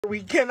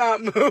We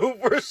cannot move.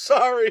 We're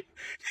sorry.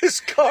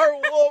 This car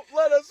won't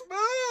let us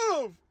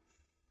move.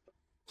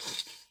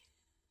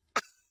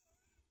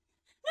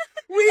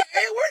 We're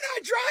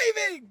not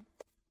driving.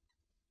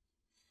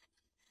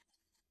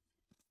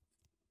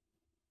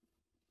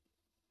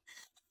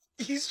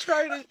 He's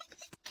trying to...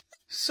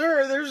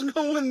 Sir, there's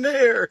no one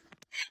there.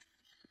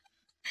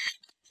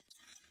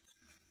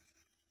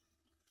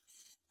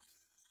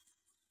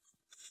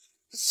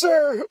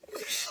 Sir,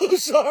 I'm so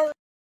sorry.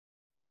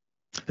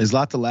 There's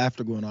lots of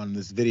laughter going on in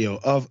this video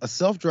of a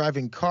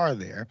self-driving car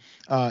there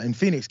in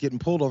Phoenix getting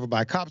pulled over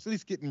by cops, at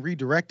least getting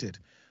redirected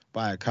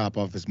by a cop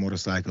off his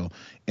motorcycle,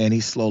 and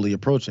he's slowly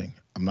approaching.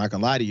 I'm not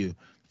gonna lie to you.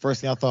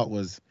 First thing I thought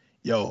was,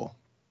 yo,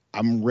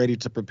 I'm ready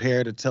to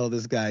prepare to tell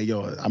this guy,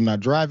 yo, I'm not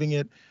driving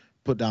it.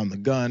 Put down the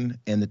gun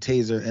and the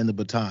taser and the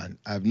baton.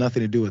 I have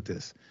nothing to do with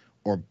this.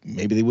 Or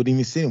maybe they wouldn't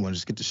even see anyone,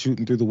 just get to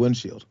shooting through the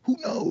windshield. Who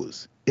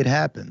knows? It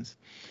happens.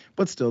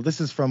 But still,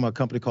 this is from a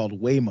company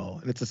called Waymo,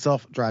 and it's a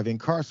self-driving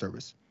car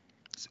service.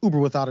 It's Uber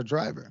without a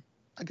driver.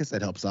 I guess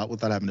that helps out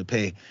without having to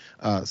pay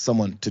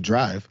someone to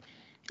drive,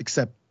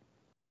 except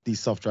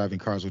these self-driving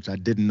cars, which I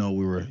didn't know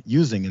we were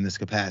using in this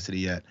capacity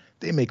yet,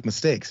 they make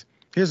mistakes.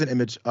 Here's an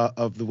image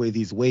of the way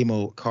these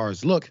Waymo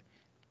cars look.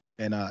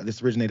 And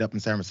this originated up in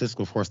San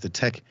Francisco, of course, the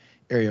tech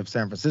area of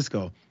San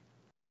Francisco.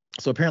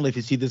 So apparently, if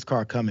you see this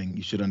car coming,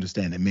 you should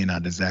understand it may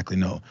not exactly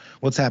know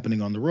what's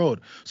happening on the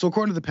road. So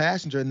according to the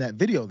passenger in that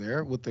video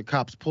there, with the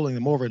cops pulling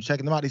them over and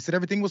checking them out, he said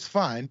everything was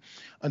fine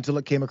until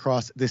it came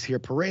across this here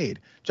parade.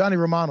 Johnny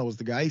Romano was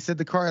the guy. He said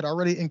the car had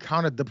already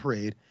encountered the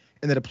parade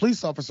and that a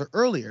police officer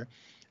earlier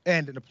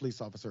and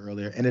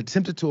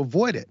attempted to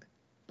avoid it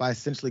by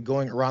essentially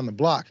going around the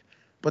block,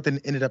 but then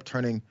ended up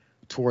turning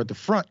toward the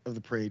front of the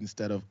parade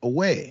instead of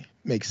away.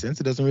 Makes sense.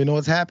 It doesn't really know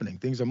what's happening.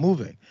 Things are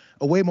moving.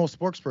 A Waymo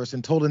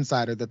spokesperson told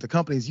Insider that the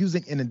company is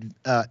using an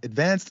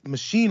advanced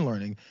machine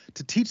learning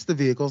to teach the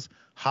vehicles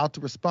how to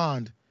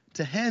respond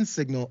to hand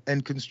signal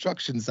and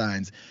construction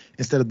signs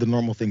instead of the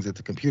normal things that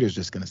the computer is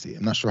just going to see.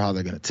 I'm not sure how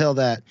they're going to tell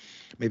that.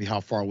 Maybe how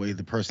far away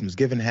the person who's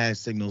given hand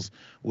signals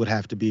would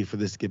have to be for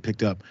this to get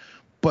picked up.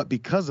 But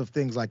because of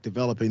things like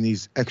developing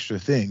these extra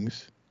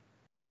things,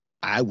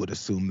 I would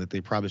assume that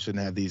they probably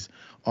shouldn't have these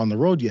on the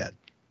road yet.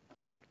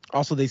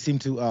 Also, they seem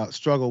to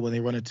struggle when they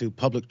run into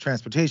public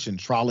transportation,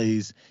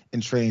 trolleys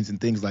and trains and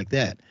things like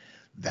that.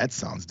 That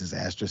sounds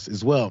disastrous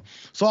as well.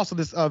 So also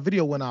this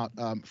video went out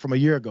from a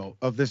year ago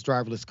of this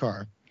driverless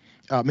car,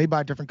 made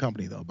by a different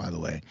company, though, by the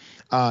way.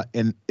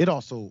 And it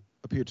also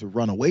appeared to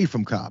run away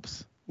from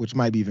cops, which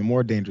might be even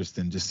more dangerous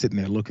than just sitting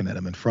there looking at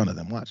them in front of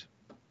them. Watch.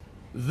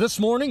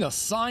 This morning, a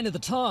sign of the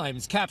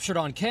times captured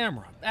on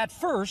camera. At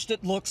first,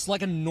 it looks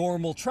like a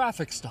normal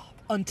traffic stop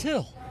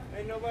until...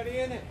 Ain't nobody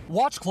in it.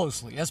 Watch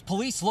closely as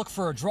police look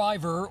for a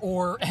driver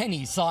or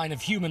any sign of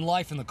human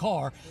life in the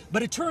car,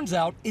 but it turns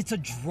out it's a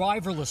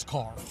driverless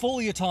car,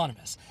 fully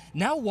autonomous.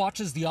 Now watch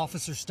as the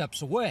officer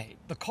steps away.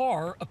 The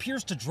car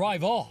appears to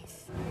drive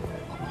off,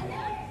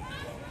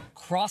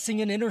 crossing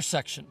an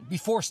intersection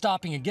before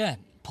stopping again.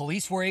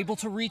 Police were able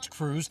to reach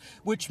crews,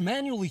 which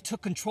manually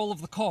took control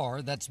of the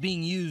car that's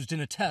being used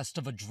in a test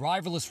of a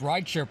driverless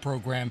rideshare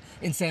program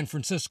in San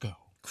Francisco.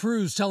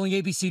 Crews telling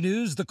ABC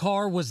News the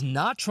car was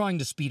not trying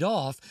to speed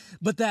off,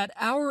 but that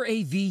our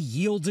AV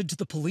yielded to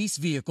the police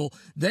vehicle,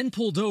 then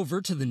pulled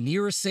over to the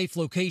nearest safe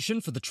location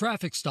for the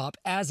traffic stop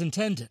as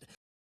intended.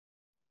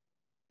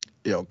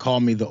 Call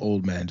me the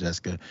old man,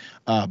 Jessica,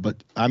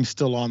 but I'm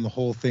still on the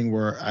whole thing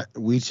where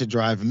we should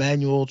drive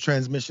manual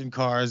transmission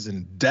cars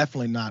and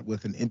definitely not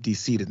with an empty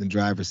seat in the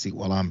driver's seat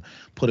while I'm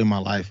putting my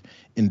life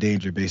in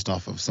danger based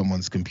off of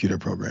someone's computer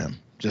program.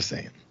 Just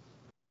saying.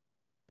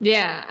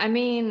 Yeah, I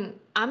mean,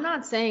 I'm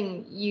not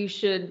saying you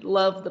should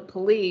love the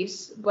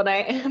police, but I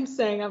am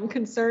saying I'm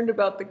concerned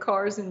about the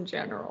cars in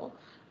general.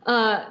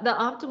 The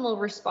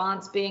optimal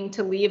response being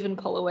to leave and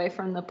pull away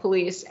from the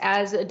police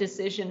as a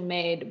decision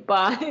made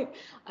by,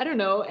 I don't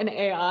know, an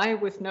AI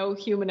with no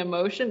human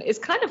emotion is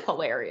kind of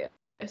hilarious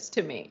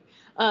to me.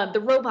 The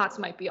robots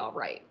might be all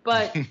right,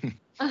 but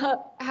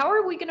how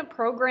are we going to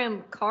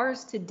program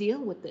cars to deal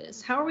with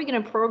this? How are we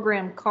going to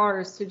program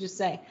cars to just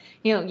say,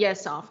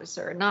 yes,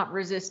 officer, not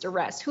resist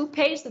arrest? Who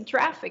pays the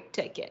traffic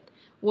ticket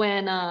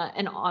when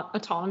an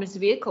autonomous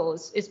vehicle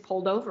is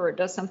pulled over or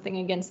does something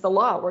against the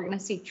law? We're going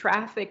to see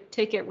traffic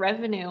ticket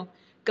revenue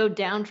go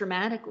down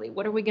dramatically.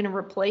 What are we going to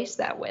replace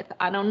that with?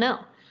 I don't know.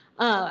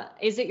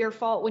 Is it your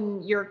fault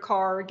when your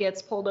car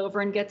gets pulled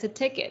over and gets a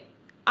ticket?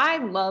 I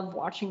love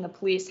watching the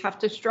police have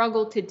to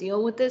struggle to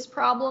deal with this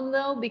problem,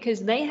 though,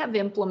 because they have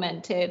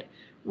implemented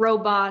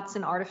robots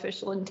and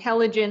artificial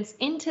intelligence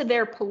into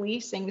their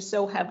policing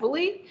so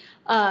heavily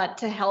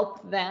to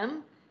help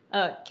them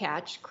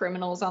catch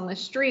criminals on the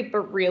street,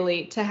 but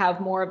really to have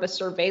more of a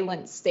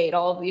surveillance state.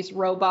 All of these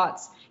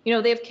robots,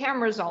 they have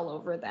cameras all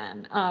over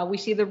them. We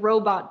see the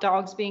robot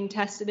dogs being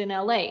tested in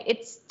LA.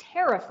 It's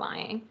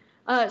terrifying.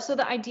 So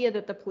the idea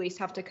that the police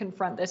have to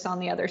confront this on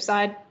the other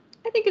side,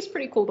 I think is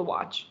pretty cool to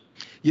watch.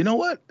 You know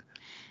what?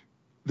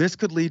 This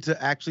could lead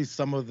to actually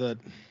some of the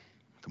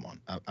come on.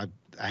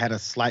 I had a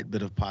slight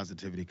bit of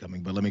positivity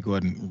coming, but let me go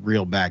ahead and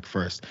reel back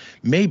first.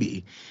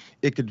 Maybe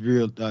it could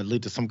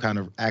lead to some kind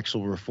of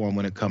actual reform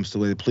when it comes to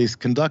the way the police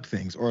conduct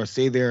things, or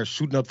say they're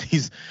shooting up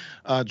these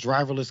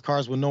driverless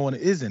cars when no one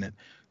is in it.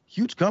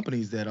 Huge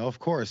companies that, of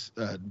course,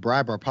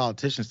 bribe our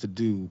politicians to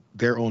do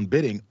their own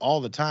bidding all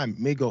the time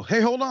may go,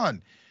 hey, hold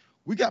on.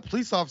 We got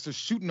police officers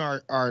shooting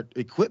our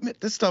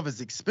equipment. This stuff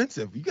is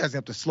expensive. You guys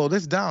have to slow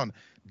this down.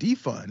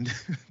 Defund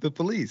the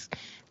police.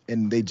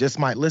 And they just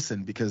might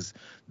listen because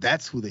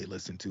that's who they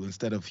listen to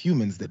instead of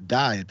humans that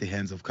die at the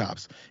hands of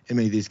cops in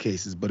many of these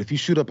cases. But if you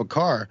shoot up a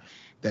car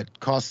that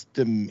costs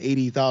them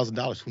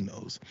 $80,000, who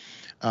knows?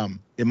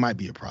 It might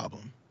be a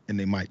problem, and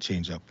they might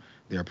change up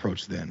their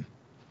approach then.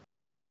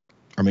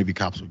 Or maybe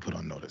cops will be put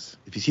on notice.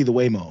 If you see the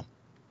Waymo,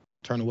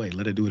 turn away.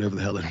 Let it do whatever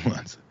the hell it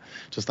wants,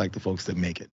 just like the folks that make it.